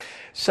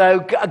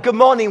So, good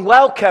morning,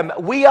 welcome.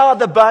 We are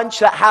the bunch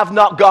that have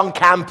not gone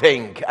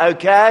camping,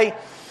 okay?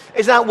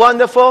 Isn't that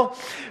wonderful?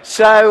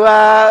 So,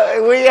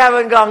 we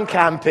haven't gone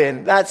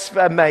camping. That's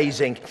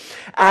amazing.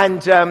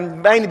 And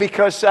mainly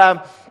because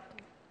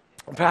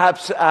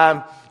perhaps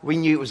we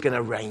knew it was going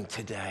to rain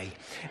today.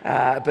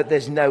 But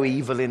there's no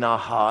evil in our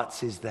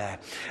hearts, is there?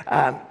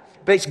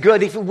 But it's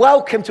good.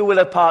 Welcome to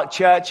Willow Park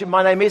Church.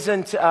 My name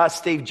isn't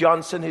Steve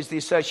Johnson, who's the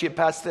associate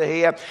pastor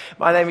here.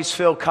 My name is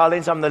Phil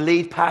Collins. I'm the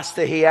lead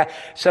pastor here.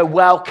 So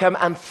welcome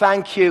and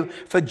thank you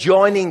for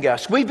joining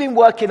us. We've been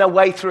working our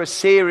way through a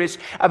series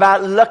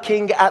about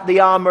looking at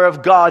the armor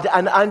of God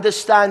and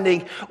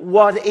understanding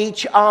what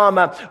each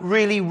armor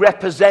really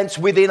represents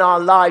within our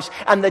lives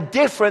and the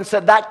difference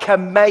that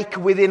can make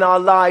within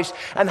our lives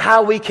and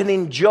how we can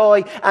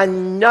enjoy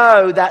and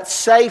know that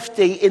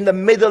safety in the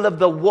middle of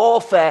the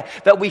warfare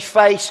that we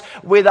face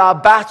with our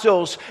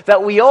battles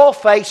that we all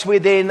face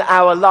within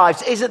our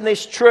lives. Isn't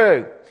this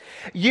true?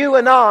 You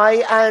and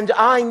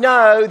I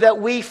know that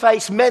we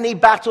face many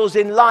battles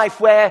in life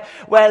where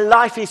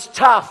life is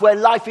tough, where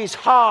life is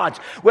hard,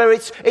 where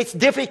it's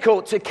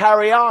difficult to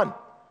carry on.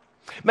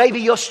 Maybe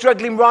you're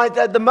struggling right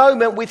at the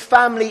moment with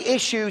family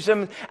issues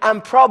and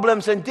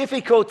problems and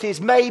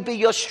difficulties. Maybe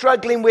you're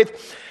struggling with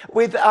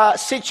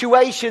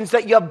situations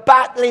that you're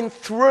battling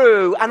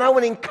through. And I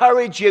want to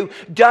encourage you,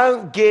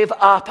 don't give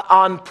up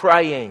on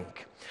praying.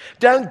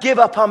 Don't give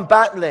up on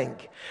battling.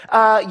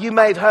 You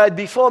may have heard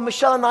before,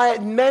 Michelle and I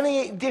at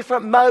many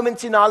different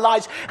moments in our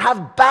lives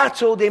have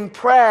battled in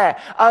prayer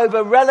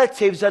over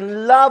relatives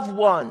and loved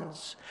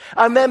ones.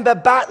 I remember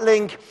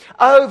battling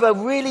over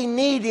really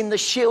needing the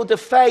shield of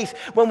faith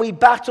when we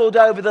battled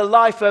over the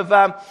life of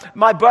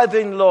my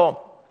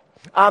brother-in-law.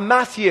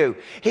 Matthew.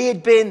 He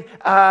had been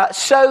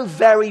so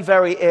very,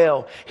 very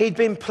ill. He'd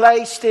been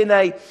placed in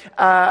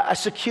a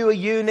secure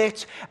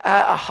unit,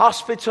 a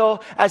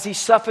hospital, as he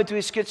suffered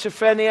with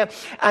schizophrenia.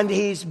 And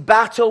his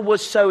battle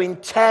was so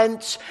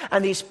intense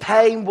and his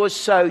pain was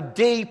so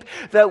deep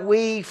that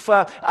we,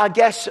 for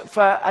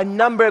a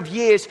number of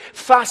years,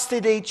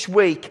 fasted each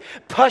week,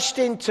 pushed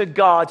into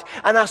God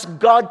and asked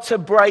God to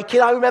break it.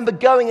 I remember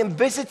going and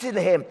visiting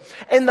him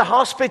in the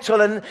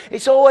hospital, and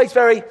it's always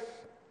very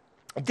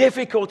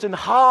difficult and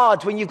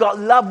hard when you've got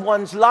loved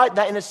ones like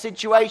that in a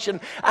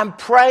situation, and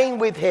praying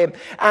with him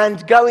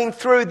and going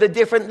through the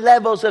different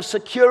levels of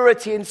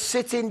security and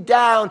sitting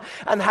down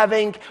and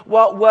having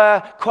what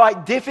were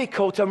quite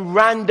difficult and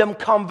random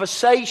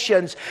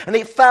conversations. And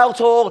it felt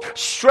all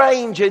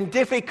strange and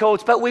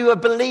difficult, but we were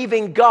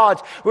believing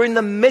God. We're in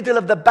the middle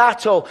of the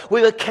battle.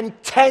 We were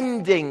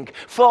contending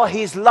for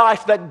his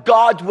life, that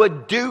God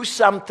would do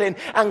something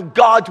and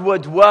God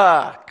would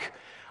work.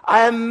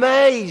 I am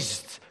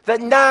amazed that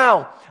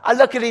now I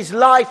look at his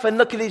life and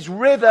look at his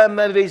rhythm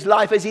of his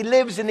life as he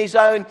lives in his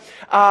own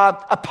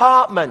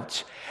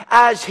apartment,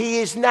 as he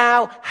is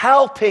now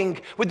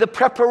helping with the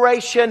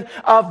preparation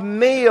of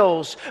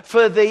meals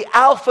for the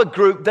Alpha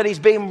group that is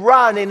being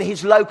run in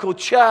his local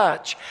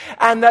church,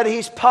 and that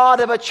he's part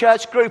of a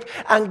church group,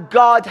 and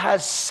God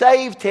has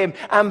saved him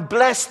and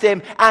blessed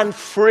him and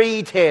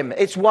freed him.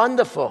 It's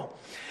wonderful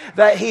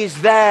that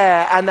he's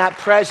there and that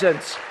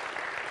presence.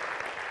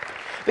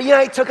 But,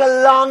 it took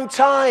a long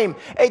time.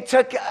 It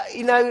took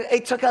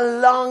a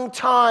long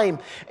time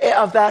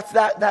of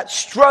that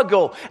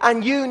struggle.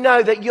 And you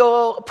know that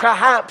you're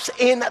perhaps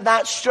in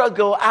that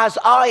struggle, as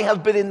I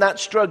have been in that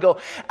struggle,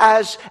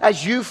 as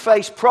you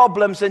face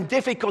problems and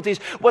difficulties.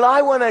 Well,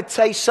 I want to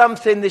say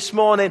something this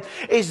morning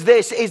is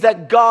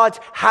that God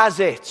has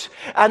it,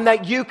 and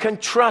that you can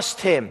trust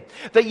him,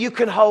 that you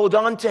can hold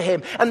on to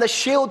him. And the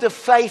shield of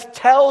faith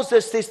tells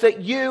us this,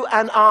 that you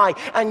and I,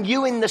 and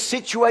you in the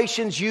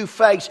situations you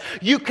face,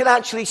 you can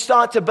actually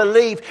start to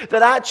believe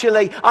that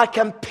actually I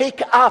can pick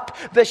up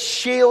the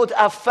shield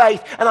of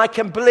faith, and I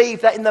can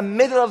believe that in the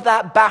middle of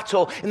that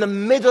battle, in the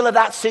middle of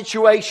that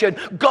situation,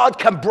 God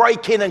can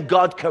break in and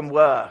God can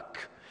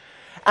work.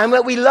 And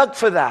that we look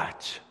for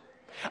that.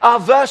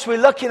 Our verse we're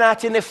looking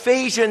at in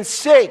Ephesians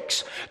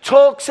 6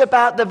 talks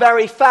about the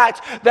very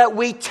fact that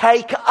we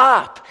take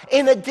up.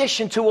 In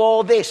addition to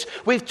all this,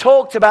 we've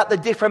talked about the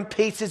different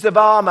pieces of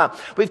armor.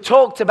 We've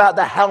talked about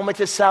the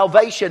helmet of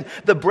salvation,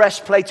 the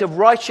breastplate of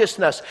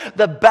righteousness,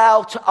 the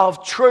belt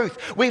of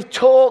truth. We've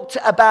talked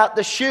about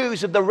the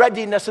shoes of the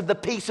readiness of the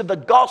peace of the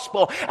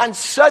gospel. And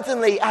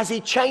suddenly, as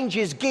he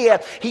changes gear,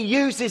 he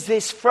uses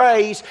this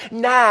phrase,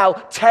 now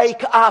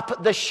take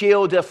up the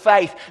shield of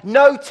faith.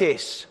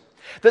 Notice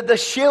that the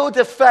shield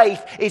of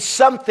faith is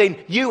something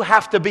you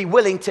have to be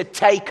willing to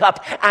take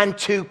up and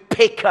to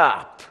pick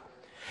up.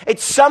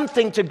 It's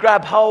something to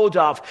grab hold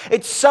of.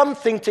 It's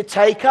something to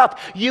take up.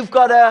 You've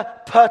got to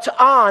put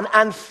on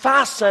and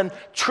fasten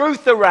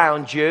truth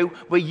around you.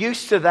 We're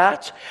used to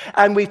that,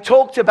 and we've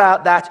talked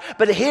about that.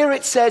 But here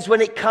it says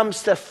when it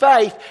comes to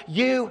faith,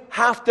 you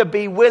have to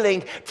be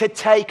willing to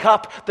take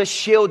up the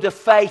shield of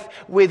faith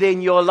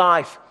within your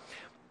life,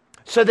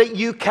 so that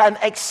you can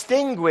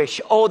extinguish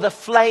all the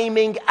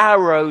flaming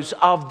arrows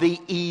of the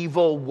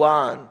evil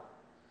one.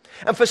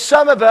 And for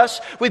some of us,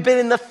 we've been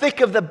in the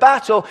thick of the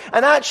battle,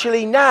 and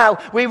actually now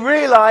we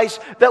realize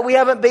that we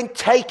haven't been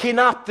taking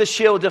up the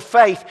shield of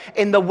faith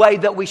in the way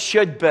that we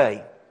should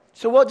be.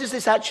 So what does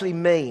this actually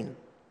mean?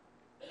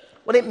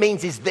 What it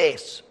means is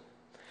this: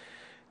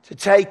 to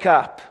take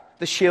up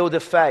the shield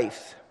of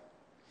faith.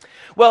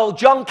 Well,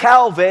 John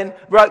Calvin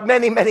wrote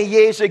many, many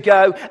years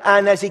ago,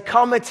 and as he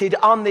commented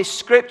on this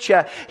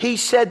scripture, he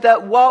said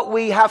that what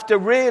we have to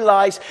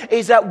realize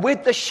is that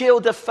with the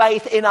shield of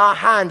faith in our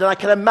hand, and I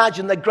can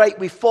imagine the great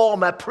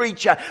reformer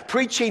preacher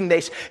preaching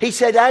this, he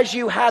said, as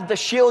you have the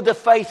shield of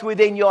faith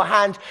within your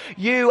hand,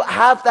 you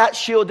have that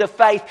shield of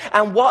faith,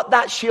 and what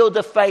that shield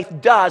of faith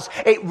does,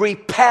 it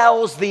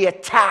repels the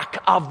attack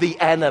of the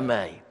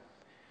enemy.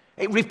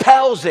 It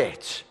repels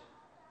it.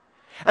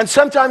 And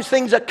sometimes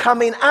things are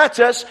coming at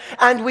us,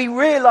 and we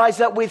realize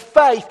that with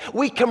faith,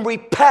 we can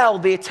repel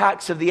the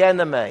attacks of the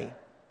enemy.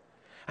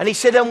 And he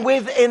said, and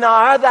in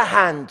our other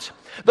hand,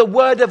 the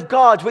word of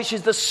God, which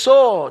is the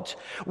sword,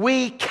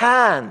 we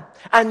can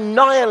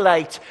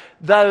annihilate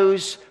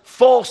those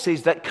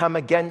forces that come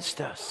against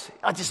us.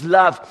 I just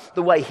love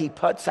the way he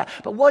puts that.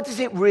 But what does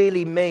it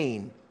really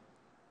mean?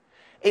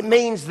 It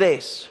means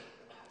this: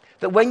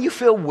 that when you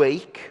feel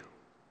weak,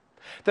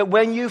 that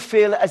when you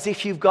feel as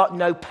if you've got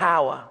no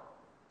power,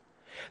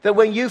 that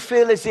when you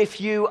feel as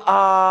if you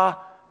are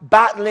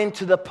battling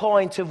to the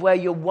point of where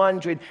you're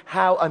wondering,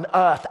 how on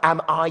earth am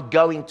I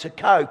going to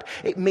cope?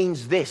 It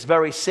means this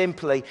very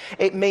simply.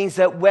 It means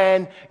that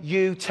when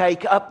you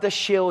take up the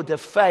shield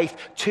of faith,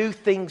 two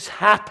things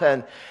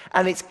happen.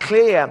 And it's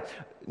clear.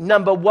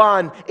 Number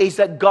one is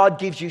that God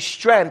gives you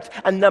strength.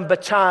 And number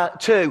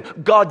two,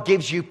 God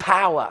gives you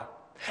power.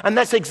 And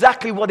that's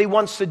exactly what he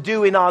wants to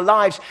do in our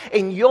lives.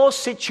 In your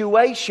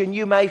situation,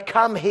 you may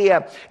come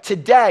here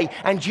today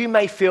and you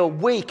may feel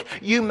weak.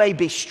 You may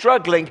be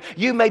struggling.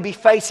 You may be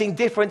facing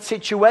different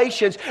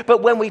situations.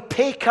 But when we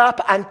pick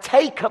up and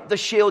take up the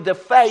shield of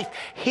faith,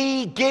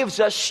 he gives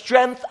us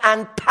strength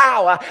and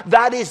power.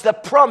 That is the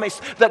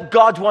promise that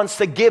God wants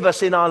to give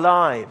us in our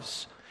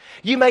lives.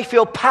 You may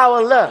feel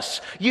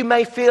powerless. You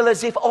may feel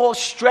as if all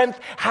strength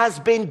has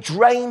been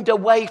drained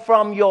away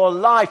from your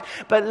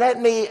life. But let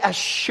me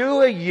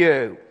assure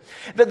you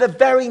that the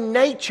very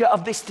nature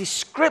of this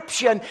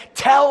description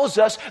tells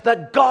us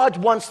that God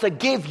wants to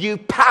give you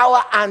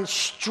power and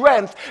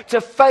strength to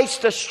face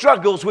the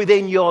struggles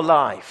within your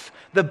life.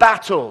 The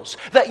battles,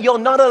 that you're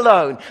not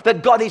alone,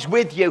 that God is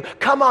with you.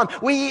 Come on,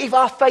 if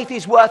our faith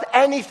is worth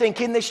anything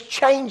in this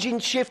changing,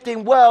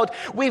 shifting world,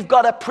 we've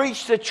got to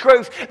preach the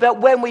truth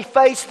that when we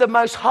face the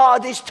most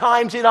hardest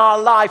times in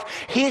our life,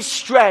 his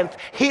strength,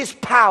 his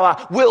power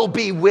will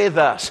be with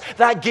us.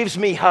 That gives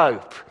me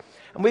hope.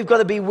 And we've got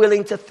to be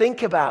willing to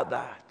think about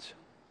that.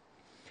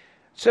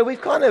 So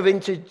we've kind of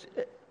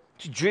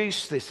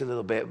introduced this a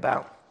little bit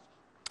about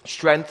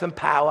strength and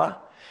power,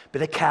 a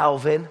bit of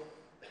Calvin.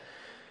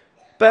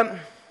 But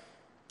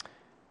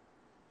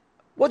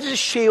what does a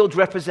shield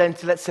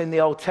represent, let's say, in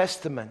the Old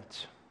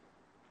Testament?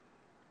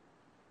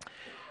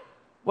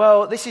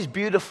 Well, this is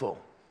beautiful.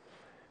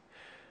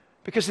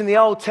 Because in the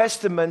Old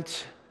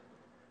Testament,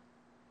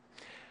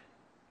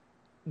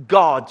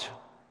 God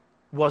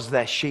was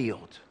their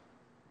shield.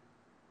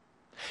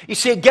 You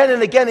see, again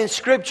and again in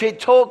Scripture, it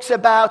talks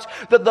about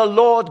that the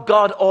Lord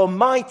God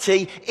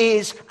Almighty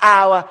is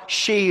our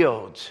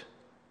shield.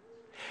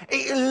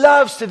 It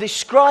loves to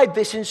describe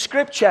this in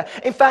Scripture.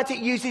 In fact, it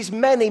uses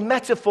many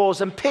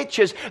metaphors and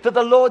pictures that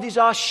the Lord is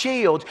our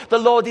shield, the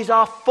Lord is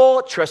our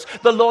fortress,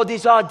 the Lord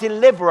is our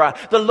deliverer,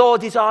 the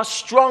Lord is our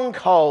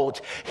stronghold.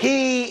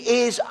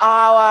 He is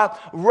our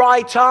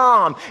right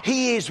arm.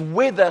 He is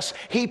with us.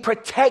 He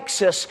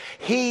protects us.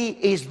 He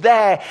is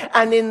there.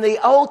 And in the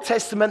Old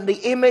Testament,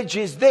 the image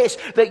is this,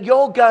 that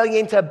you're going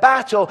into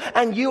battle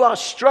and you are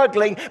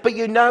struggling, but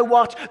you know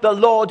what? The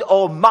Lord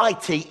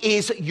Almighty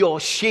is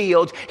your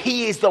shield.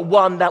 He is the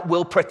one that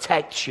will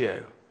protect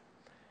you.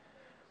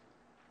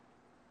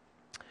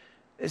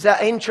 There's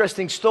that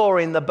interesting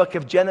story in the book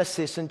of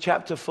Genesis in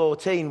chapter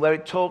 14 where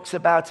it talks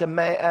about a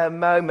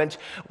moment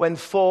when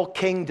 4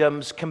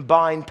 kingdoms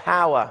combine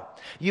power.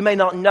 You may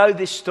not know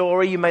this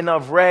story. You may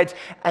not have read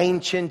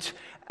ancient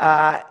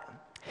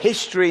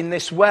history in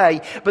this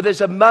way, but there's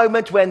a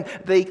moment when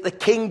the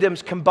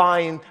kingdoms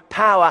combine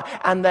power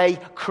and they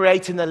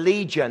create an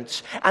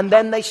allegiance, and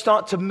then they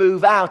start to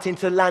move out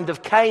into the land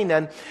of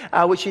Canaan,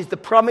 which is the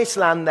promised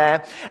land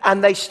there,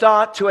 and they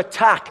start to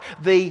attack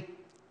the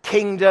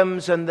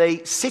kingdoms and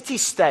the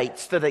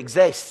city-states that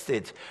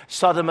existed,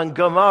 Sodom and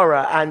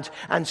Gomorrah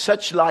and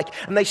such like.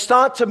 And they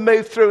start to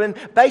move through, and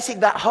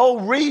basically that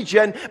whole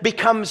region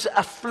becomes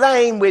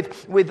aflame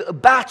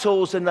with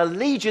battles and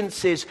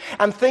allegiances,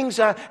 and things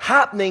are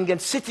happening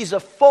and cities are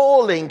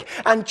falling.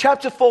 And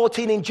chapter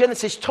 14 in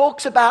Genesis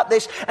talks about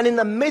this, and in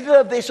the middle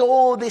of this,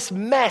 all this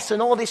mess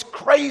and all this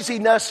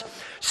craziness,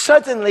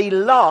 suddenly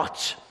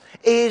Lot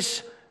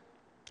is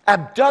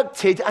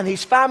abducted and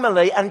his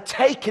family and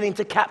taken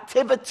into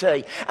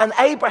captivity. And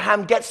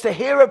Abraham gets to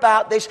hear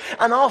about this,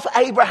 and off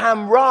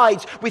Abraham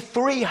rides with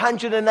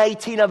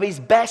 318 of his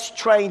best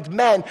trained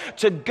men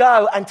to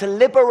go and to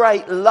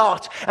liberate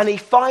Lot. And he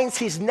finds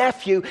his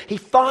nephew, he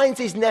brings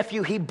his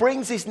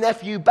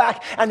nephew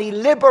back, and he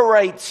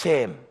liberates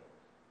him.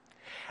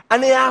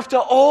 And then after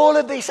all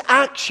of this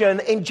action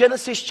in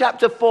Genesis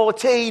chapter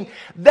 14,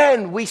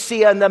 then we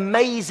see an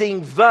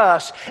amazing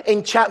verse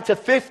in chapter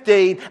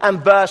 15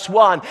 and verse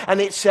 1.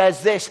 And it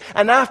says this,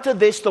 "And after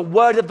this, the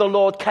word of the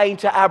Lord came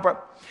to Abram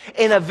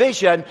in a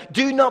vision,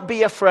 'Do not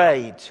be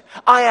afraid.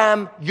 I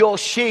am your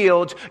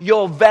shield,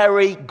 your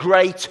very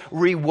great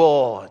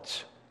reward.'"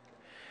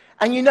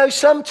 And you know,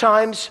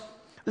 sometimes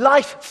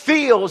life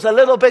feels a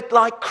little bit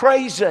like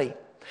crazy.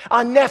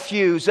 Our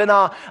nephews and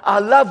our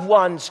loved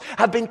ones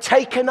have been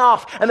taken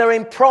off, and they're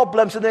in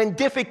problems and they're in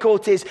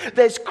difficulties.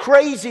 There's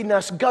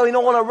craziness going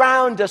on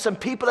around us, and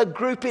people are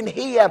grouping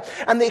here,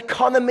 and the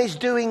economy's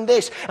doing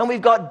this, and we've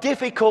got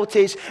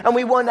difficulties, and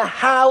we wonder,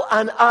 how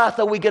on earth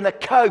are we going to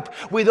cope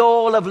with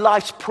all of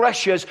life's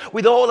pressures,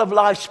 with all of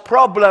life's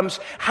problems?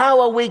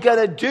 How are we going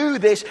to do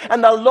this?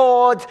 And the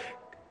Lord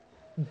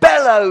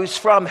bellows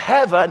from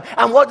heaven,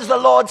 and what does the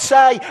Lord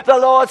say? The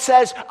Lord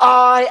says,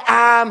 "I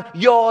am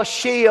your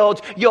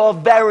shield, your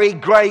very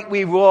great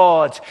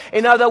reward."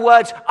 In other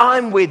words,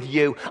 I'm with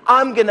you.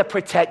 I'm going to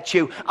protect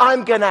you.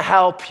 I'm going to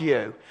help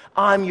you.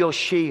 I'm your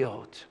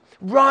shield.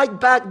 Right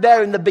back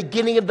there in the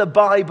beginning of the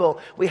Bible,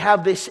 we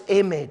have this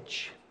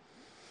image.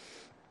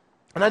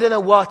 And I don't know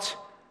what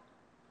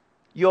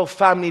your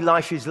family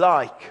life is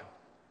like.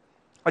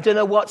 I don't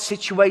know what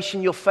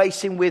situation you're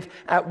facing with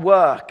at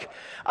work.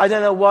 I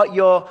don't know what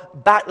you're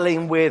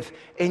battling with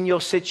in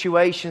your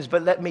situations,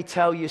 but let me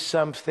tell you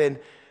something.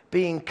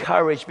 Be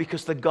encouraged,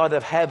 because the God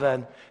of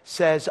heaven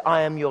says,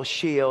 "I am your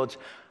shield,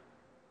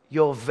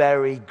 your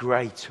very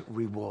great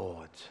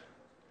reward."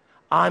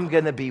 I'm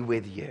going to be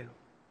with you.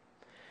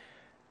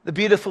 The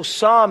beautiful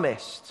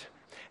psalmist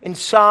in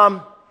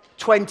Psalm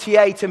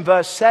 28 and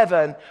verse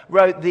 7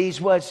 wrote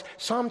these words.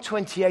 Psalm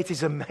 28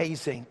 is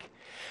amazing.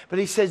 But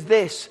he says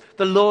this,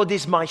 "The Lord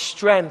is my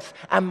strength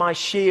and my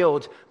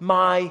shield.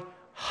 My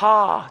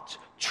heart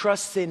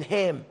trusts in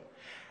him,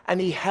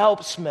 and he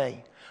helps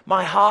me.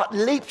 My heart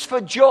leaps for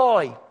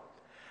joy,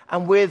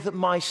 and with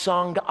my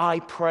song I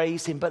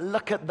praise him." But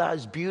look at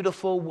those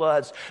beautiful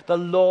words. The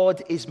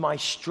Lord is my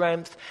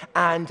strength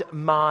and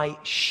my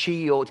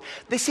shield.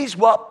 This is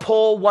what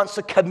Paul wants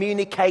to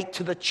communicate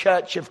to the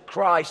church of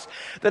Christ.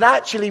 That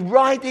actually,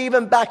 right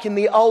even back in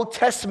the Old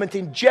Testament,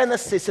 in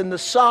Genesis and the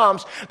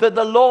Psalms, that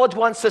the Lord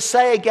wants to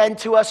say again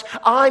to us,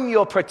 "I'm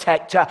your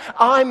protector.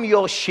 I'm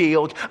your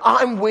shield.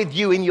 I'm with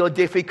you in your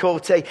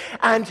difficulty."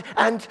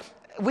 And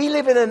we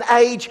live in an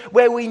age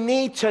where we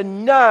need to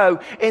know,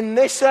 in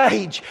this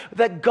age,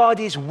 that God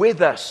is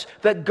with us,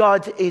 that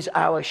God is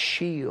our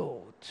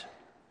shield.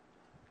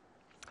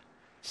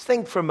 Let's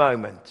think for a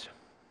moment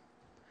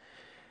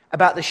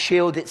about the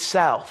shield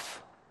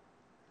itself.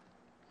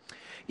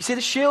 You see,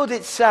 the shield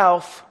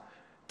itself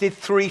did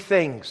three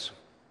things.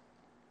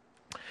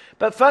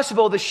 But first of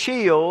all, the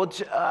shield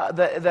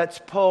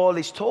that Paul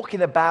is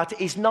talking about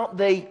is not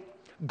the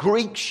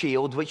Greek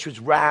shield, which was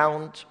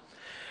round,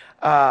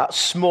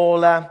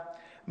 smaller,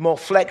 more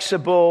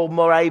flexible,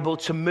 more able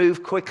to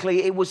move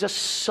quickly. It was a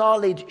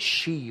solid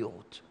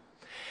shield.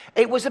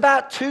 It was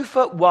about 2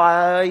 foot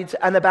wide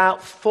and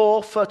about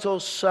 4 foot or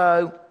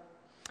so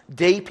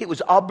deep. It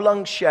was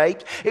oblong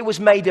shaped. It was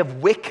made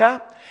of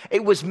wicker.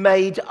 It was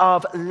made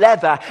of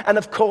leather. And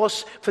of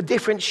course, for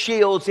different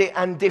shields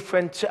and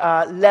different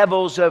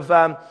levels of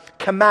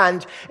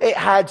command, it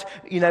had,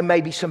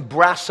 maybe some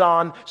brass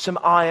on, some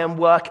iron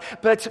work.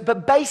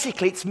 But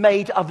basically, it's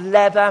made of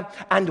leather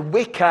and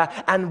wicker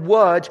and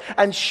wood,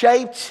 and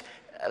shaped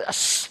a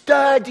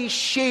sturdy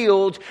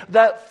shield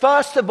that,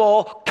 first of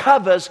all,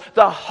 covers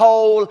the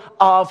whole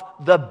of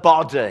the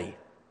body.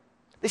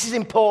 This is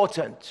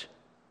important.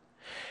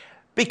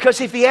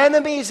 Because if the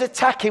enemy is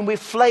attacking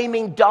with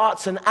flaming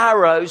darts and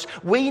arrows,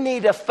 we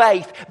need a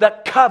faith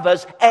that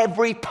covers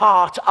every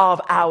part of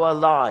our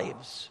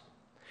lives.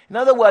 In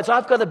other words,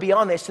 I've got to be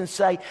honest and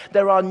say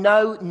there are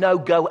no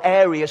no-go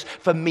areas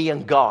for me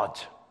and God.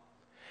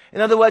 In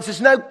other words,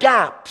 there's no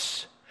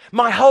gaps.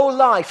 My whole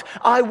life,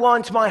 I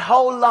want my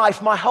whole life,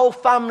 my whole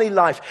family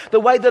life, the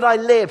way that I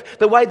live,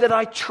 the way that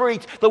I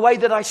treat, the way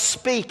that I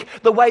speak,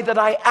 the way that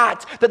I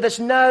act, that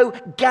there's no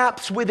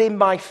gaps within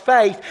my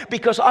faith,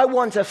 because I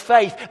want a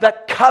faith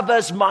that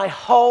covers my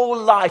whole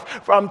life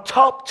from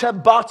top to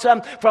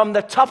bottom, from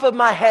the top of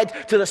my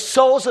head to the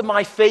soles of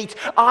my feet.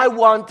 I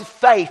want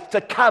faith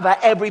to cover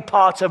every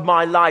part of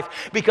my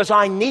life, because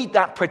I need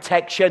that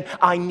protection.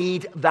 I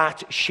need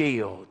that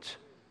shield.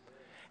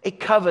 It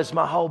covers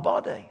my whole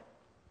body.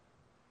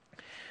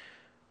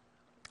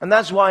 And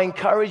that's why I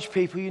encourage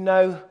people,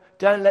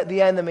 don't let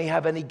the enemy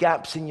have any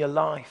gaps in your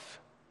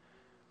life.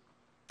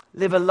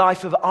 Live a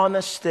life of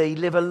honesty.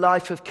 Live a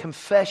life of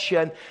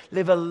confession.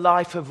 Live a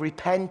life of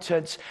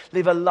repentance.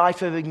 Live a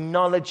life of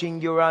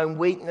acknowledging your own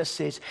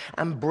weaknesses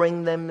and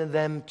bring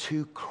them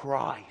to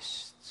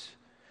Christ.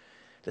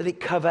 that it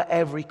cover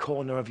every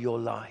corner of your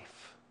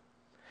life.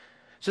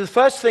 So the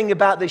first thing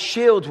about this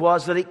shield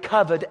was that it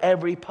covered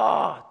every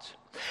part.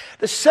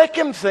 The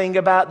second thing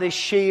about this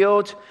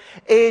shield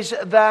is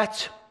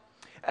that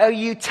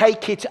you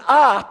take it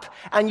up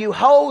and you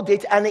hold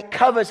it and it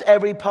covers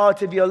every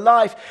part of your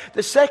life.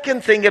 The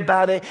second thing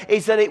about it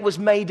is that it was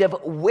made of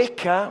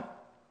wicker.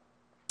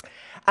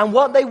 And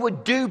what they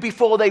would do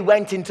before they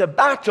went into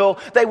battle,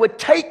 they would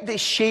take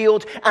this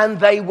shield and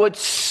they would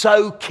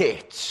soak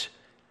it.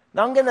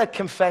 Now I'm going to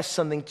confess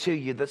something to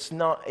you that's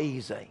not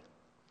easy.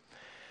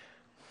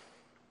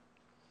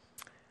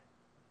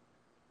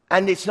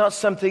 And it's not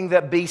something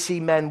that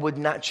BC men would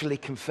naturally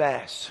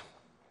confess.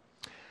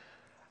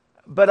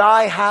 But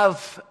I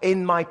have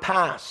in my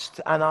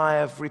past, and I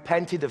have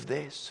repented of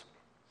this,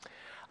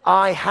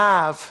 I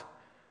have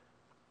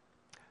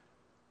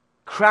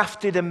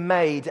crafted and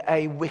made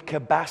a wicker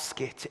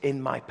basket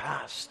in my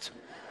past.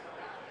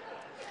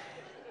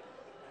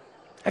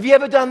 Have you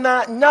ever done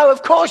that? No,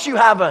 of course you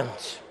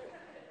haven't.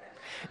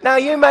 Now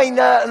you may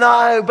not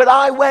know, but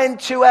I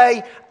went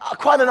to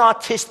quite an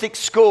artistic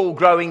school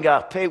growing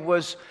up. It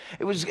was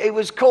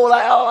called,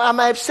 I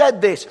may have said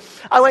this,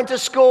 I went to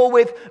school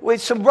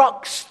with some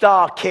rock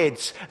star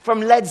kids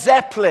from Led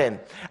Zeppelin,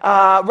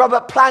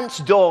 Robert Plant's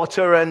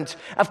daughter, and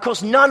of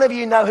course none of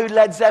you know who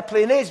Led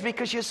Zeppelin is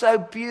because you're so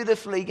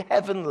beautifully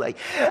heavenly.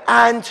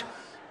 And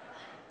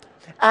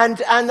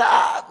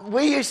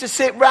we used to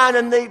sit round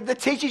and the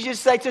teachers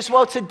used to say to us,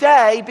 well,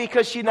 today,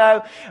 because, you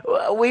know,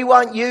 we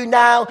want you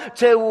now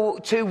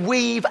to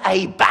weave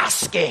a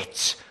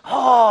basket.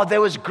 Oh,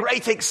 there was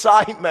great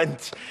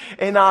excitement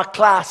in our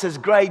class as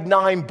grade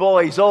 9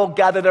 boys all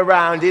gathered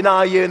around in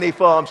our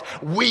uniforms,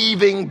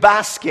 weaving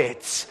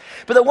baskets.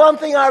 But the one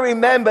thing I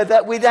remember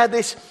that we had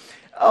we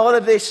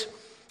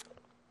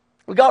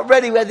got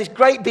ready, we had this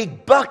great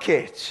big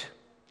bucket.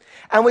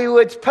 And we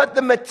would put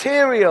the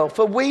material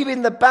for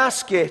weaving the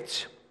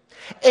basket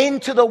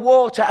into the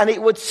water and it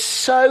would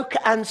soak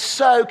and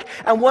soak.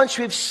 And once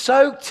we've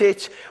soaked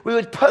it, we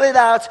would pull it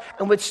out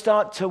and we'd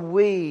start to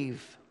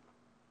weave.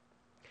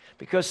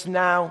 Because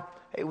now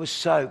it was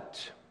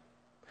soaked.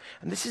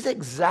 And this is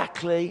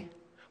exactly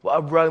what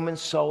a Roman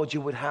soldier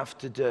would have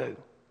to do.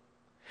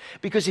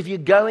 Because if you're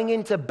going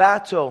into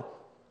battle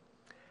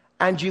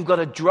and you've got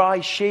a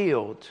dry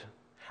shield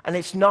and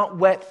it's not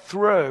wet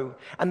through,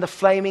 and the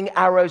flaming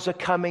arrows are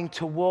coming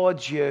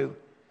towards you,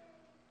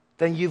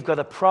 then you've got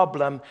a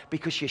problem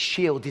because your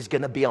shield is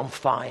going to be on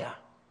fire.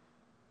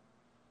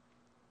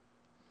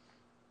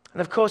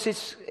 And of course,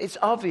 it's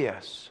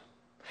obvious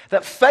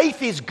that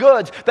faith is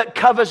good, that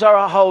covers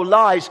our whole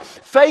lives.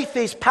 Faith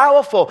is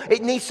powerful.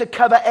 It needs to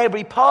cover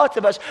every part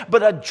of us.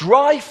 But a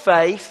dry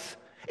faith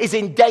is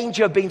in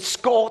danger of being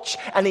scorched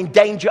and in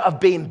danger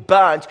of being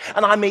burnt.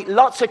 And I meet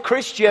lots of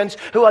Christians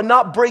who are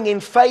not bringing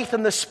faith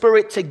and the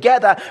Spirit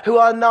together, who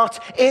are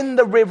not in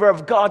the river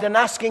of God and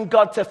asking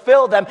God to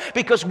fill them.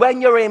 Because when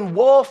you're in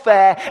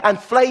warfare and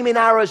flaming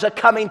arrows are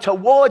coming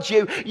towards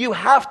you, you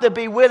have to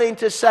be willing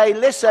to say,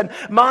 listen,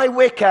 my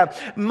wicker,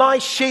 my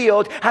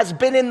shield has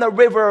been in the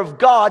river of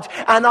God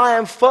and I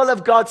am full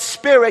of God's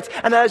Spirit.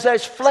 And as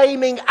those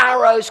flaming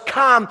arrows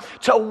come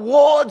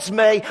towards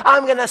me,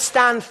 I'm going to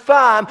stand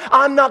firm.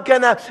 I'm not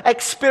going to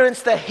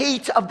experience the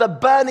heat of the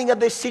burning of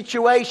this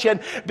situation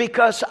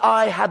because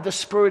I had the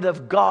Spirit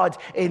of God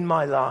in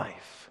my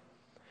life.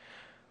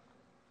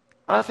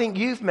 I think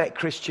you've met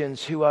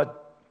Christians who are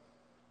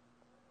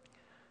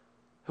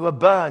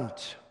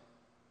burnt,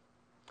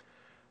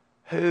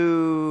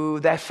 who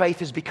their faith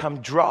has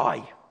become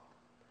dry.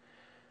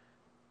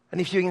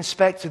 And if you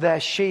inspect their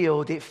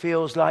shield, it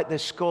feels like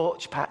there's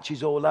scorch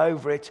patches all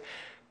over it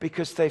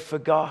because they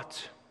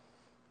forgot.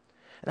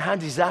 And how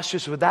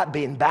disastrous would that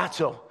be in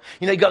battle?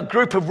 You know, you've got a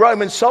group of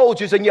Roman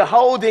soldiers and you're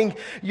holding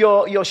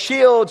your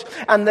shield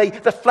and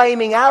the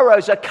flaming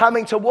arrows are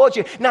coming towards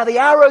you. Now, the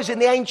arrows in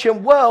the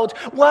ancient world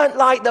weren't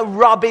like the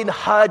Robin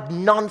Hood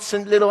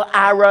nonsense little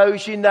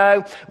arrows, you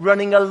know,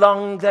 running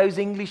along those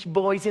English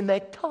boys in their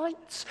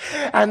tights.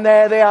 And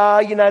there they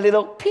are, you know,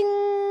 little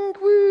ping,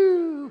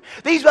 woo.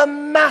 These were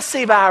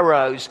massive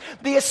arrows.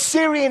 The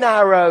Assyrian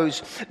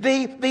arrows,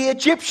 the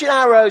Egyptian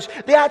arrows,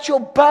 the actual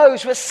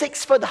bows were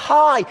 6 foot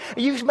high.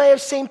 You may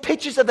have seen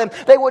pictures of them.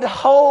 They would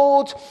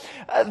hold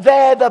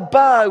the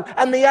bow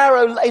and the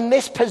arrow in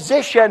this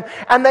position,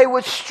 and they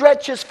would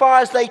stretch as far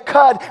as they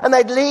could, and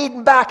they'd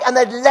lean back and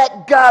they'd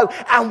let go.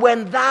 And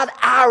when that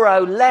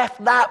arrow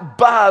left that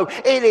bow,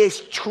 it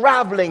is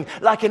traveling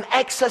like an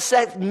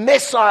Exocet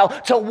missile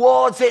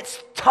towards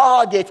its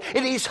target.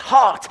 It is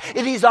hot.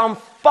 It is on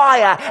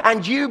fire,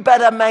 and you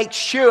better make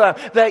sure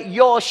that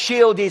your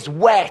shield is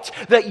wet,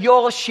 that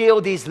your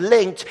shield is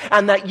linked,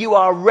 and that you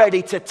are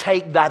ready to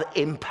take that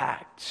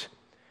impact.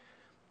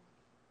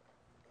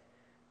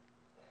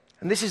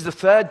 And this is the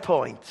third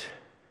point.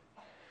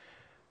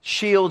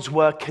 Shields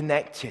were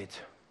connected.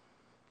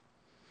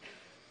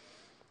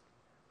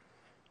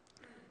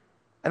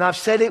 And I've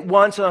said it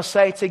once and I'll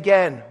say it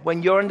again.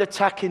 When you're under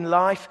attack in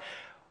life,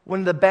 One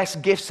of the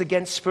best gifts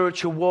against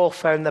spiritual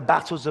warfare in the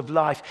battles of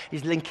life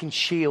is linking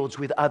shields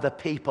with other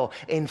people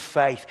in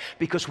faith,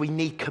 because we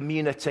need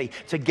community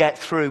to get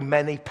through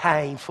many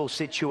painful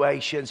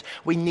situations.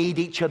 We need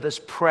each other's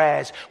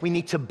prayers. We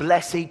need to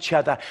bless each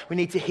other. We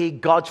need to hear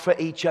God for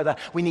each other.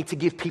 We need to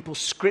give people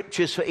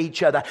scriptures for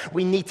each other.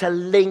 We need to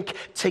link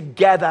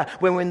together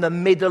when we're in the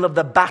middle of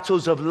the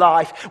battles of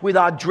life with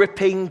our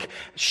dripping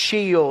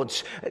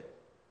shields,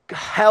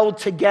 held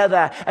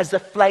together as the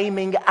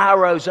flaming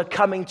arrows are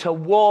coming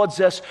towards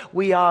us.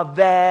 We are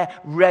there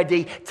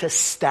ready to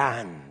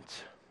stand.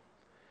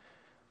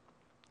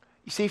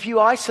 You see, if you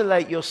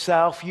isolate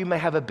yourself, you may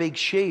have a big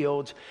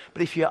shield,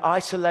 but if you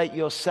isolate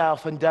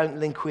yourself and don't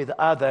link with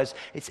others,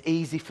 it's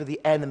easy for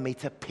the enemy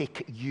to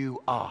pick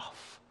you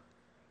off.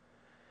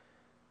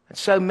 And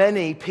so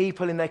many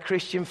people in their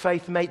Christian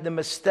faith make the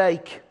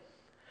mistake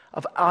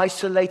of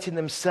isolating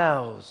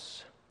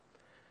themselves,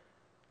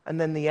 and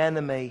then the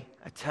enemy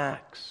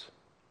attacks.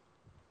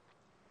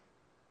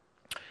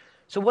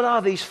 So what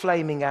are these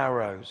flaming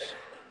arrows?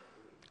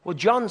 Well,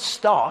 John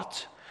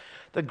Stott,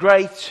 the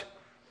great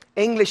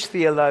English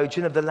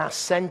theologian of the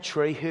last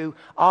century, who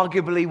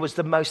arguably was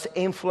the most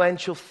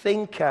influential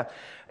thinker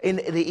in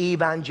the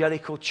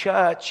evangelical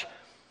church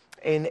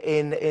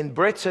in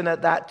Britain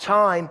at that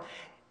time,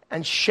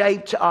 and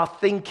shaped our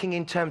thinking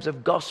in terms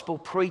of gospel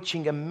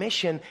preaching and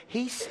mission,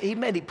 he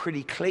made it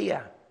pretty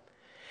clear.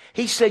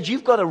 He said,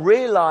 you've got to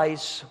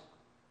realize.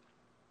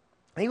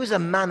 He was a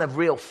man of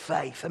real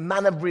faith, a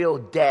man of real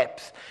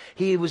depth.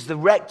 He was the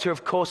rector,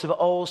 of course, of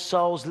All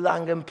Souls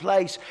Langham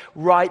Place,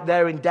 right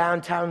there in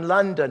downtown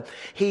London.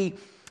 He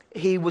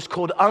was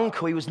called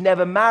Uncle. He was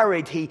never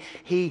married.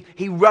 He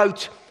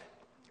wrote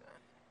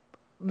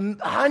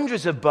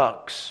hundreds of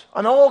books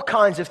on all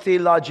kinds of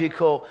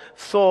theological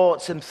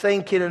thoughts and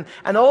thinking,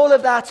 and all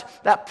of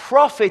that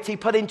profit he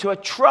put into a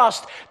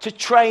trust to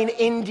train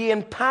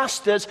Indian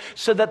pastors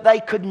so that they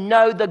could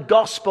know the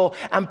gospel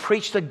and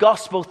preach the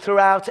gospel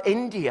throughout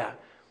India.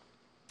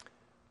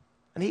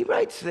 And he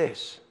writes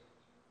this.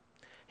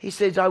 He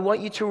says, I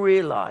want you to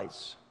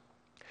realize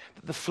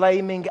that the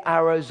flaming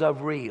arrows are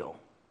real,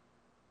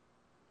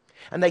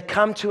 and they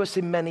come to us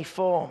in many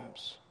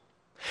forms.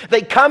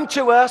 They come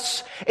to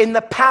us in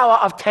the power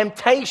of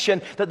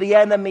temptation that the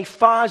enemy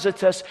fires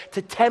at us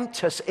to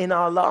tempt us in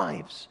our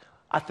lives.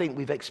 I think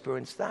we've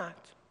experienced that.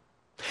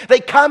 They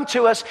come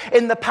to us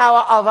in the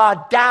power of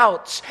our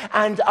doubts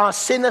and our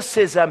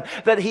cynicism,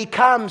 that he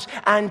comes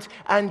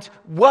and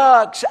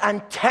works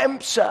and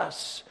tempts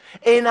us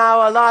in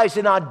our lives,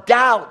 in our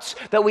doubts,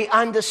 that we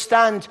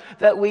understand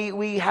that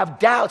we have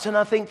doubts. And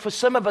I think for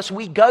some of us,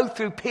 we go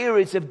through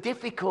periods of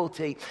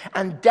difficulty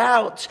and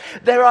doubt.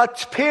 There are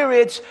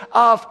periods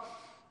of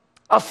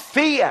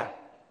fear,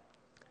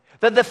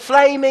 that the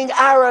flaming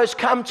arrows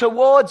come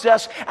towards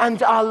us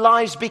and our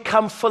lives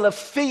become full of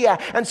fear.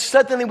 And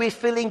suddenly we're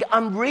feeling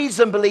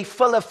unreasonably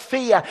full of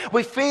fear.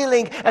 We're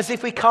feeling as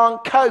if we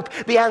can't cope.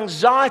 The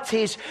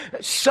anxiety is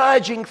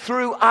surging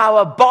through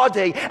our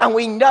body, and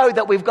we know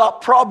that we've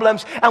got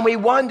problems, and we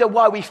wonder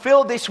why we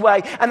feel this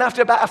way. And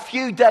after about a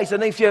few days, I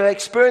don't know if you've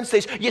experienced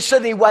this, you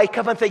suddenly wake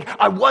up and think,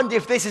 I wonder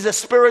if this is a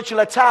spiritual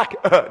attack.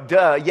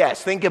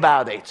 Yes, think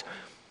about it.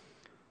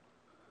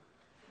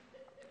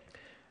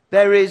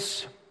 There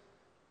is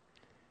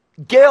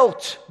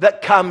guilt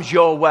that comes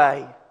your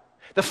way.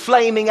 The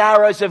flaming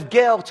arrows of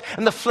guilt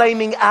and the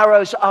flaming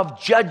arrows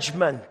of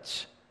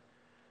judgment.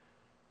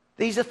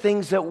 These are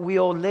things that we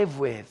all live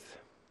with.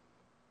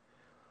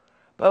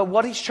 But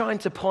what he's trying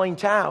to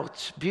point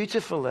out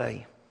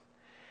beautifully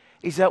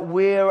is that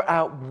we're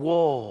at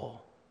war.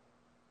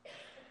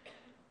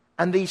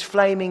 And these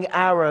flaming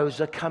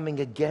arrows are coming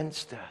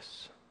against us.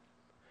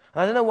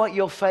 I don't know what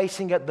you're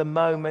facing at the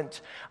moment.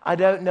 I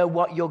don't know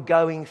what you're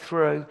going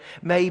through.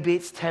 Maybe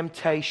it's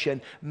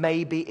temptation.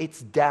 Maybe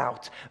it's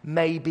doubt.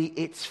 Maybe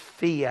it's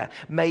fear.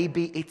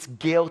 Maybe it's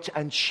guilt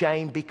and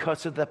shame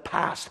because of the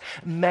past.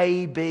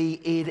 Maybe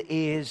it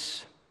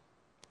is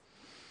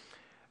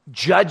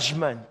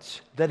judgment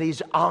that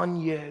is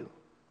on you.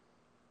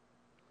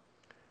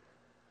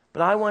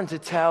 But I want to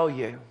tell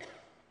you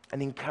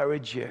and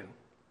encourage you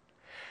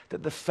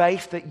that the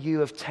faith that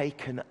you have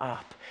taken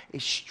up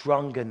is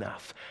strong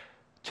enough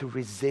to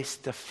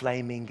resist the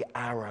flaming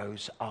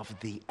arrows of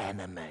the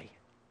enemy.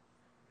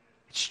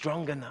 It's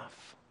strong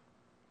enough.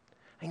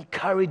 I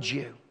encourage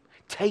you,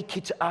 take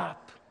it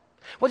up.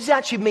 What does it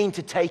actually mean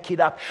to take it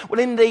up? Well,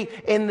 in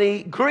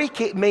the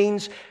Greek it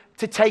means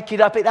to take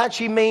it up. It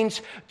actually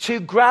means to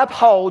grab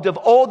hold of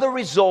all the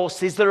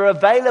resources that are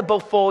available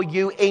for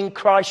you in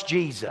Christ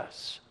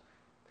Jesus.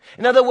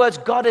 In other words,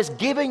 God has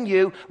given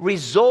you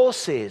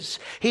resources.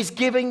 He's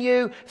given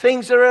you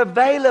things that are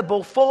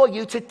available for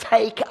you to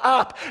take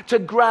up, to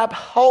grab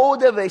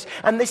hold of this.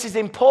 And this is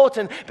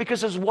important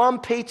because as 1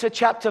 Peter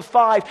chapter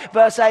 5,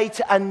 verse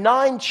 8 and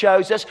 9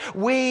 shows us,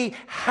 we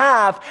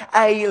have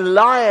a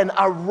lion,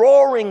 a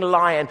roaring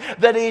lion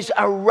that is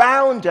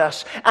around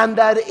us and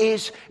that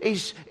is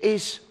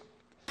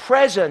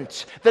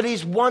present,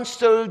 that wants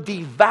to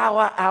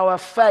devour our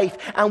faith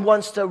and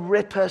wants to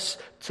rip us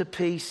to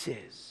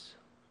pieces.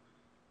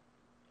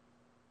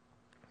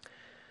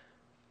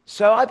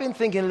 So I've been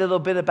thinking a little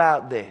bit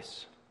about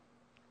this.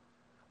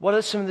 What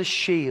are some of the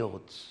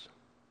shields?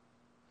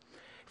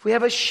 If we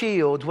have a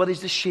shield, what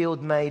is the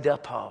shield made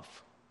up of?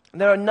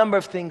 And there are a number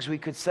of things we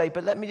could say,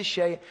 but let me just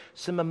share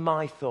some of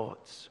my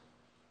thoughts.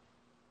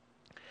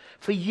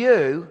 For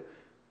you,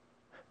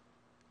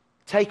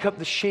 take up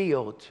the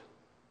shield.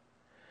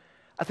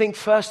 I think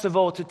first of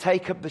all, to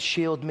take up the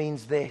shield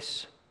means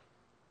this.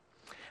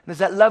 There's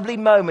that lovely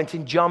moment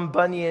in John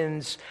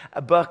Bunyan's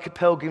book,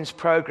 Pilgrim's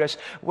Progress,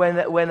 when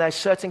a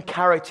certain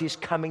character is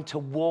coming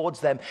towards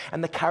them,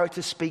 and the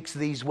character speaks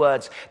these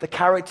words. The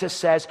character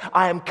says,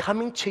 I am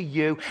coming to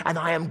you, and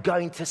I am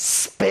going to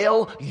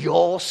spill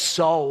your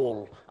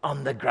soul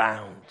on the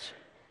ground.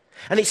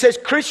 And he says,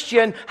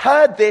 Christian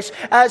heard this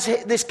as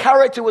this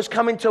character was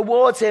coming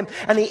towards him,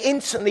 and he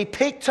instantly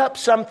picked up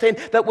something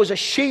that was a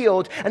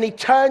shield, and he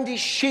turned his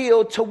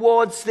shield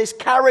towards this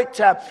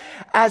character.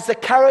 As the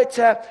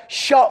character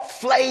shot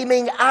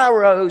flaming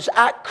arrows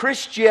at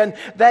Christian,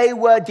 they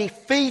were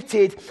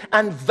defeated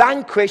and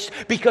vanquished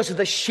because of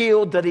the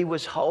shield that he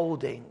was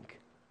holding.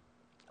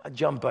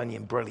 John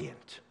Bunyan,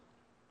 brilliant.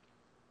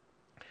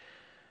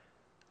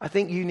 I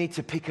think you need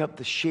to pick up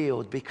the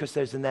shield because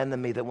there's an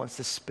enemy that wants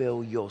to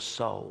spill your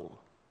soul,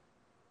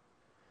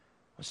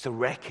 wants to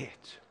wreck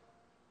it.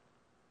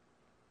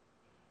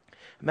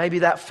 Maybe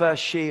that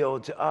first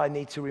shield I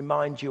need to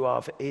remind you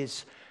of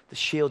is the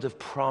shield of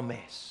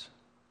promise.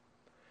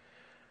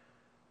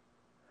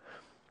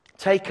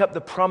 Take up the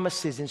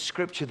promises in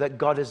Scripture that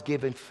God has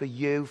given for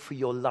you, for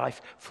your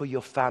life, for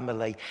your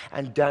family.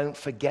 And don't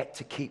forget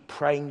to keep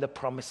praying the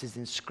promises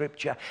in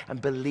Scripture and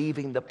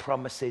believing the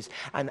promises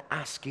and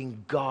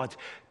asking God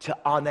to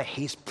honor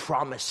His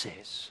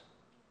promises.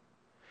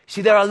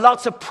 See, there are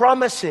lots of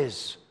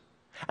promises.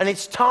 And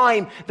it's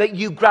time that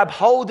you grab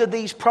hold of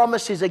these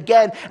promises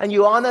again and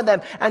you honor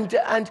them.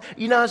 And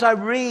you know, as I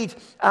read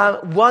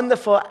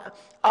wonderful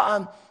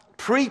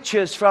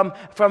preachers from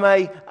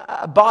a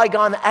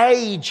bygone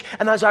age,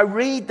 and as I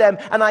read them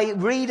and I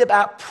read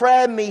about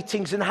prayer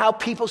meetings and how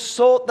people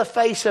sought the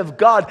face of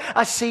God,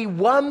 I see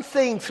one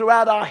thing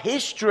throughout our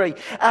history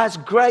as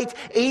great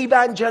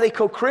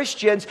evangelical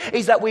Christians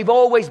is that we've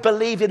always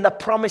believed in the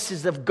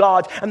promises of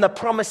God, and the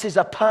promises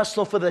are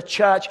personal for the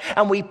church,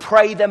 and we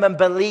pray them and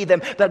believe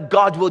them that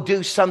God will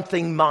do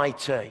something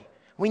mighty.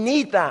 We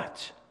need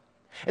that.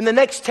 In the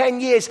next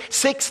 10 years,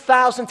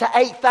 6,000 to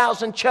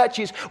 8,000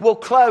 churches will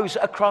close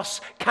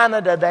across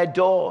Canada their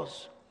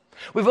doors.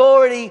 We've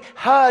already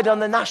heard on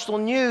the national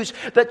news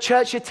that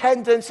church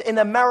attendance in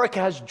America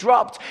has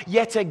dropped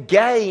yet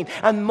again,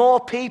 and more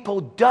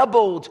people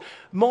doubled.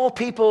 More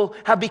people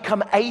have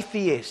become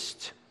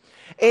atheists.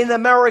 In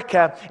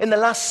America, in the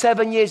last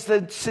 7 years,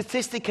 the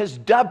statistic has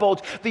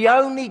doubled. The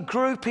only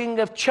grouping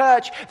of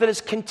church that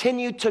has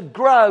continued to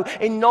grow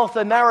in North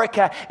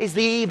America is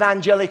the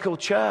evangelical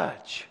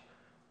church,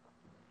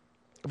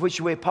 of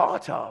which we're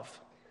part of.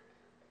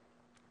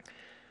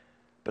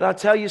 But I'll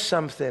tell you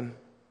something.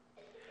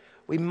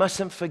 We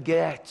mustn't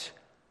forget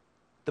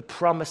the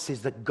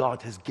promises that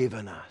God has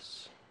given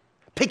us.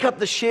 Pick up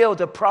the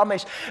shield of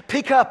promise.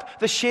 Pick up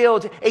the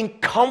shield in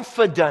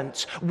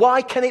confidence.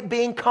 Why can it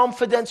be in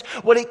confidence?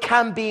 Well, it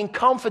can be in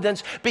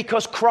confidence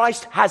because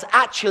Christ has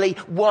actually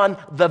won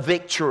the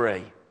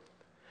victory.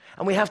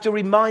 And we have to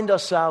remind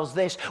ourselves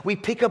this. We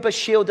pick up a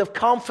shield of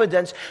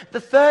confidence. The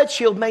third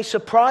shield may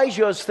surprise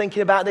you as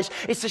thinking about this.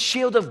 It's a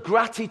shield of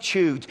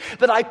gratitude.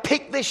 That I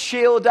pick this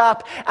shield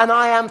up and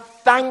I am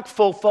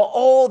thankful for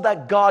all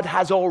that God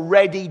has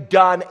already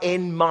done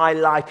in my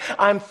life.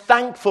 I'm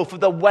thankful for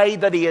the way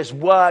that He has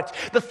worked.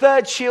 The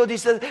fourth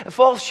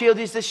shield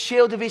is the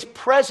shield of His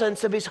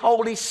presence, of His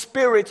Holy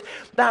Spirit.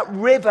 That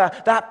river,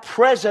 that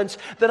presence,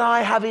 that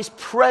I have His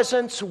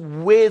presence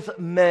with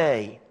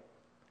me.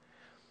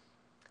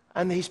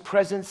 And His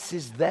presence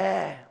is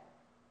there.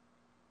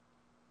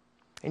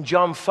 In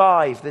John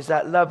 5, there's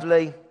that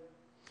lovely,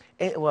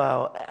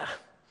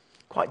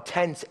 quite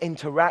tense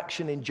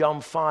interaction in John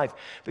 5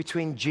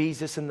 between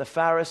Jesus and the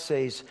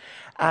Pharisees.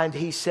 And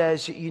He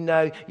says, you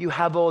know, you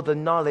have all the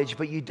knowledge,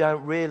 but you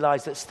don't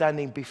realize that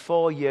standing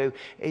before you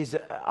is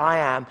I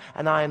am,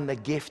 and I am the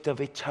gift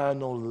of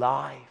eternal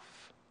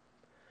life.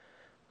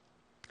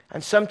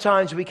 And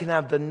sometimes we can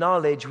have the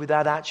knowledge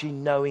without actually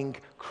knowing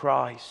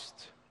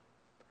Christ.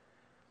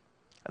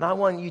 And I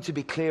want you to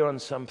be clear on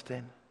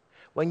something.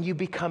 When you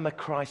become a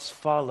Christ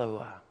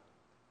follower,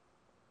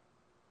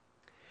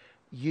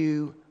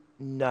 you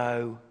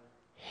know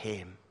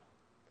Him.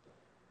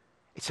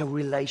 It's a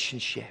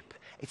relationship.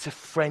 It's a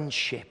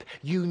friendship.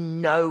 You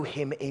know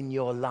Him in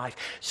your life.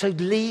 So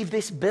leave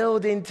this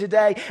building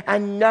today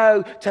and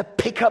know to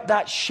pick up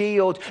that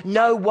shield.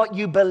 Know what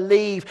you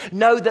believe.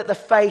 Know that the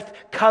faith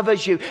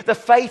covers you. The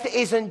faith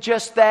isn't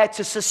just there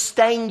to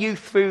sustain you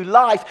through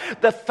life.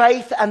 The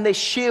faith and the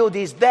shield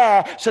is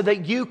there so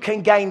that you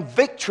can gain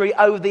victory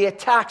over the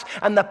attacks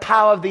and the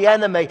power of the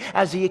enemy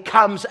as he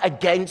comes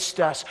against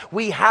us.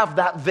 We have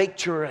that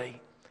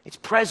victory. It's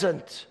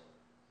present.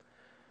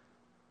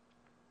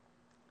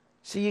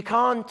 So you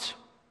can't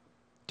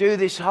do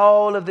this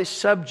whole of this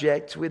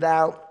subject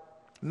without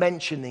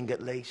mentioning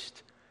at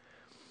least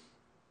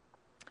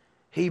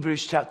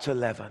Hebrews chapter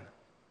 11,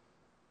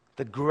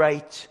 the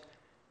great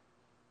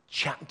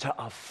chapter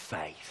of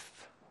faith.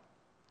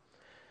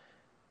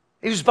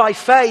 It was by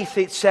faith,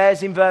 it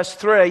says in verse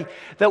 3,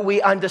 that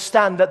we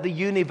understand that the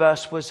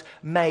universe was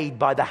made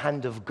by the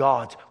hand of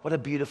God. What a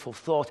beautiful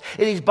thought.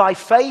 It is by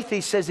faith,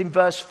 he says in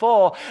verse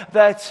 4,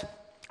 that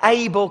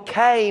Abel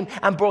came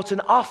and brought an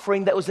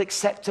offering that was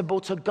acceptable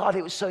to God.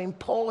 It was so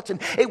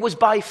important. It was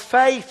by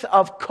faith,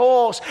 of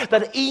course,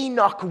 that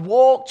Enoch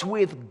walked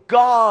with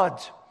God.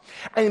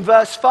 And in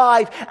verse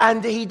 5,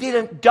 and he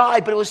didn't die,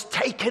 but it was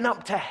taken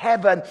up to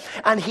heaven,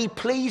 and he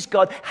pleased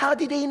God. How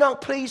did Enoch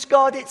please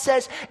God? It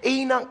says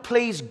Enoch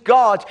pleased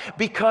God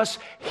because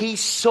he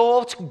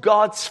sought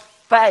God's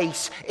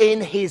face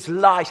in his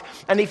life.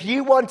 And if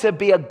you want to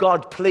be a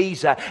God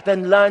pleaser,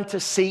 then learn to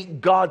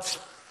seek God's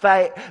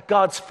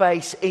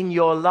face in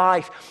your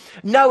life.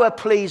 Noah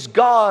pleased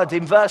God.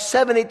 In verse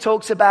 7 it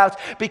talks about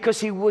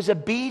because he was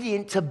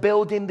obedient to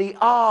building the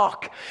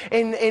ark.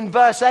 In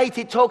verse 8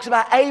 it talks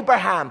about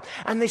Abraham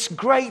and this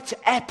great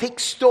epic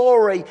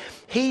story.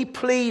 He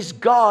pleased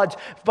God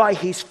by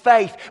his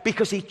faith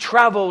because he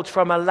traveled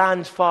from a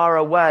land far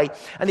away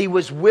and he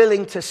was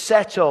willing to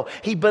settle.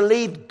 He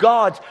believed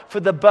God for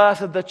the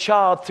birth of the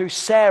child through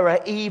Sarah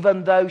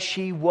even though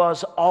she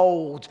was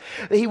old.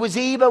 He was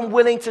even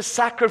willing to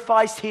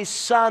sacrifice his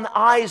son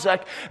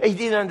Isaac. He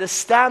didn't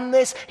understand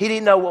this. He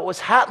didn't know what was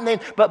happening,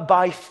 but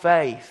by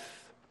faith.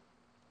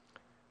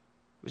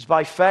 It was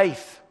by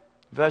faith.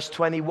 Verse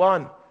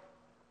 21.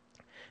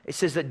 It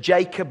says that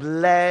Jacob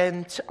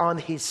leaned on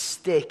his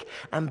stick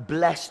and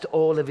blessed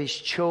all of his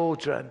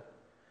children.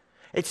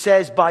 It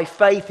says by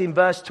faith in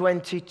verse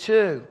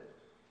 22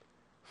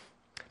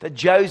 that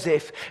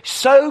Joseph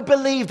so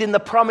believed in the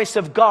promise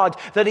of God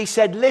that he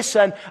said,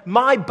 listen,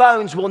 my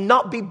bones will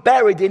not be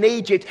buried in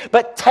Egypt,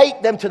 but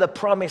take them to the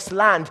promised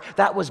land.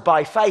 That was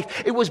by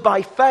faith. It was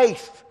by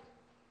faith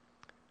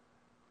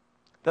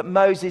that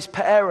Moses'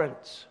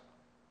 parents,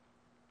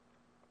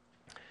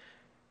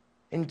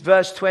 in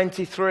verse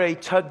 23,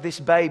 took this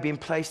baby and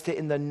placed it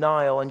in the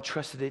Nile and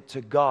trusted it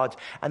to God.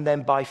 And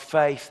then by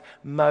faith,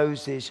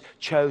 Moses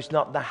chose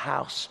not the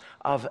house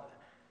of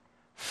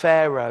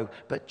Pharaoh,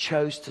 but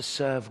chose to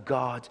serve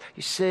God.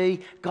 You see,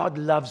 God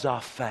loves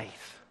our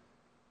faith.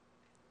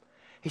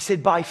 He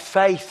said by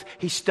faith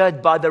he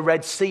stood by the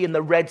Red Sea and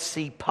the Red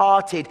Sea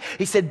parted.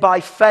 He said by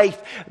faith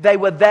they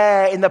were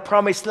there in the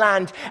promised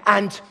land,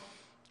 and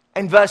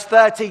in verse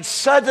 30,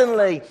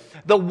 suddenly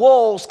the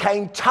walls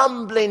came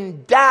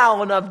tumbling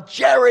down of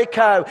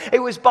Jericho. It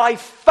was by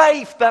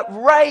faith that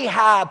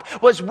Rahab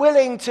was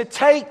willing to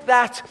take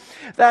that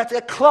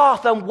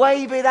cloth and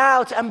wave it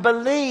out and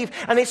believe.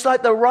 And it's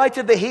like the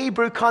writer of the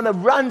Hebrew kind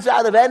of runs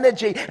out of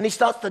energy and he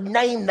starts to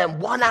name them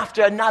one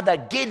after another.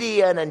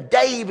 Gideon and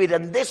David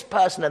and this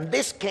person and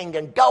this king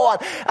and go on.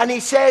 And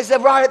he says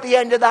right at the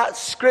end of that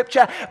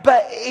scripture,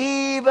 but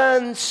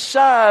even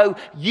so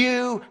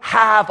you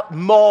have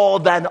more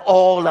than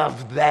all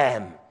of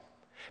them.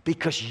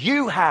 Because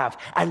you have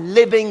a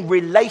living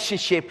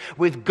relationship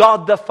with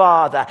God the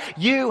Father.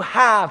 You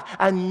have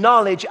a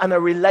knowledge and a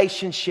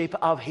relationship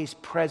of his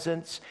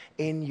presence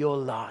in your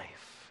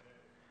life.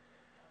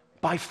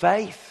 By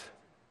faith.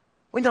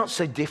 We're not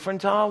so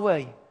different, are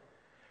we?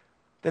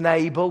 Than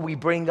Abel. We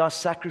bring our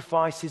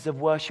sacrifices of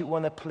worship. We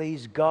want to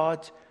please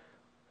God.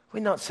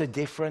 We're not so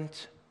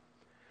different.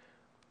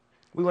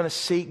 We want to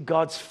seek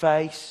God's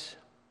face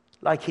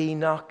like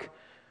Enoch.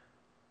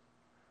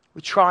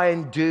 We try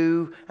and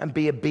do and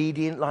be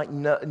obedient like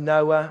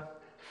Noah.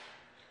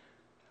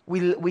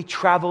 We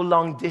travel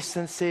long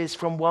distances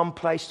from one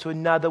place to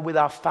another with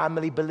our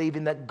family,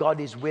 believing that God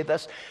is with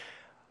us.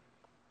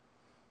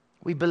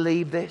 We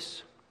believe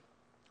this.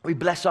 We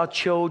bless our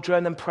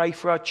children and pray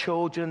for our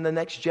children, the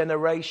next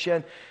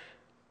generation.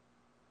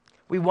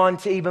 We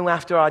want, even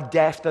after our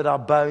death, that our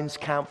bones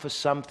count for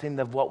something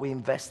of what we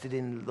invested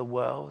in the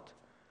world.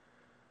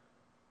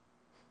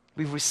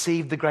 We've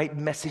received the great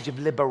message of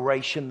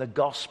liberation, the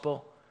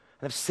gospel,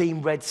 and have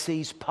seen Red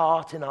Seas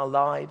part in our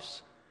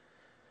lives.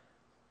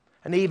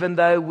 And even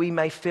though we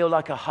may feel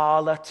like a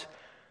harlot,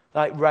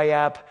 like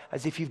Rahab,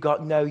 as if you've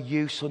got no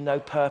use or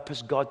no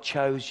purpose, God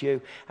chose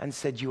you and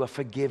said you are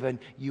forgiven,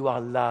 you are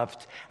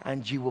loved,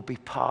 and you will be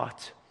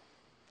part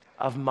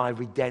of my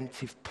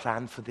redemptive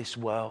plan for this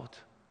world.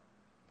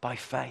 By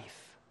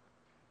faith.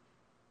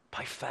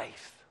 By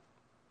faith.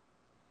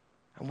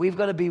 And we've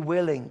got to be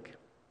willing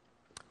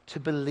to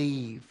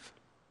believe,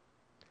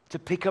 to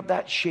pick up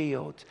that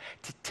shield,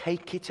 to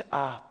take it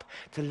up,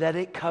 to let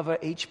it cover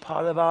each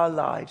part of our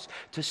lives,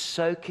 to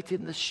soak it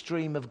in the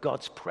stream of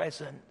God's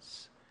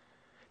presence,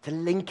 to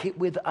link it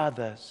with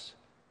others,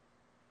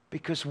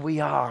 because we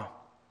are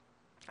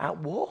at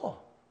war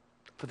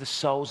for the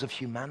souls of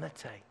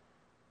humanity.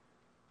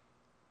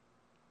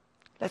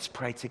 Let's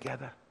pray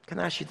together. Can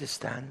I ask you to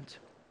stand?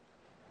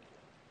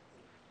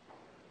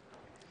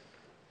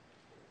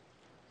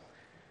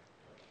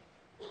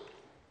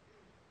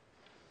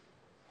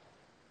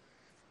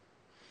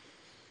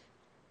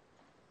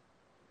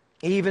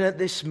 Even at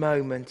this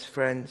moment,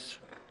 friends,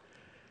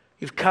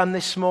 you've come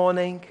this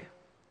morning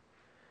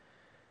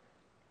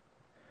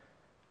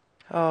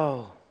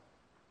Oh,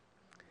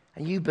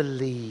 and you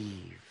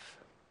believe.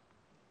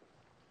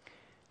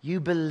 You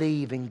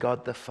believe in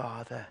God the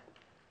Father.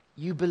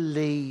 You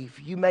believe.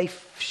 You may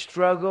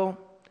struggle,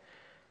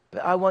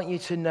 but I want you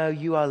to know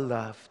you are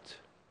loved.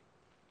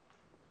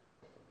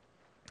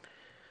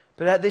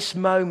 But at this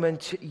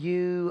moment,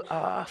 you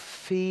are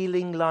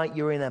feeling like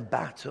you're in a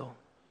battle.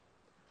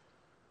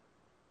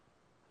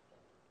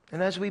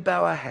 And as we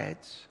bow our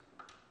heads,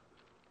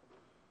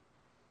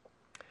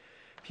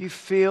 if you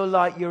feel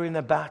like you're in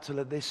a battle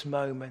at this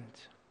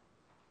moment,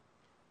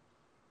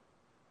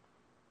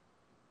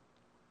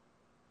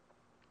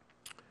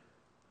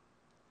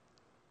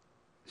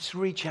 just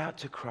reach out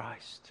to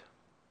Christ.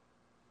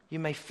 You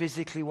may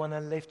physically want to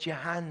lift your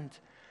hand,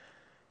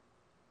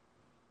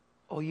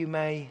 or you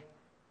may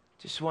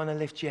just want to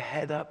lift your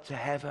head up to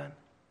heaven.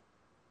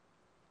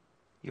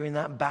 You're in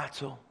that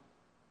battle.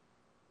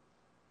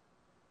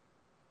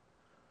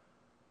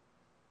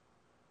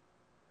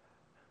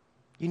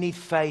 You need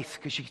faith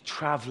because you're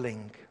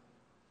traveling.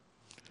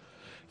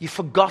 You've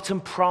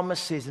forgotten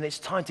promises, and it's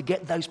time to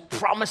get those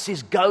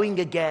promises going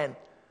again.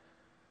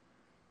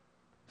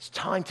 It's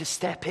time to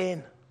step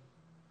in.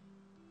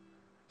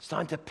 It's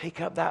time to pick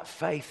up that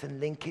faith and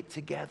link it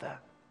together.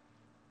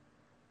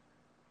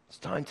 It's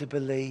time to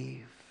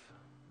believe.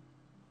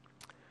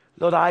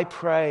 Lord, I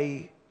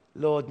pray,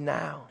 Lord,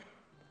 now,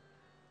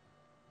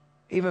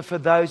 even for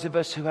those of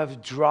us who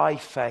have dry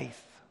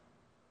faith,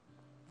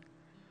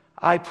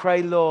 I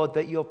pray, Lord,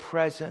 that your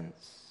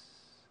presence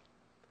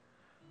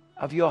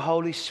of your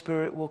Holy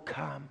Spirit will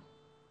come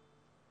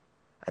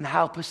and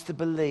help us to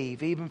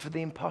believe, even for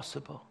the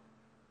impossible,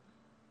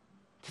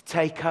 to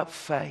take up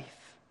faith.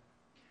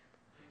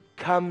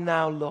 Come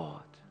now,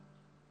 Lord,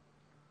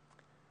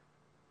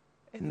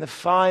 in the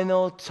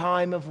final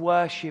time of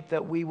worship,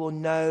 that we will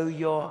know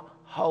your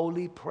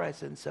holy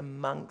presence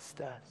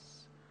amongst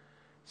us,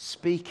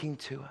 speaking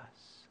to us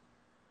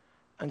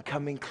and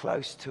coming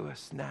close to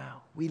us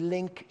now. We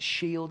link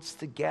shields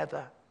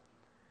together,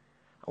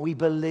 and we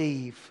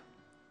believe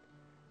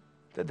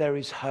that there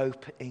is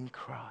hope in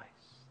Christ.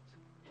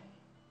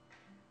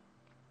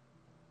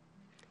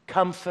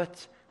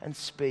 Comfort and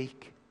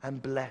speak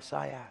and bless,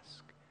 I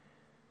ask,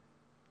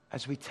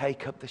 as we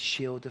take up the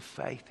shield of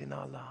faith in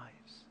our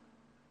lives.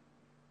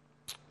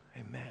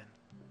 Amen.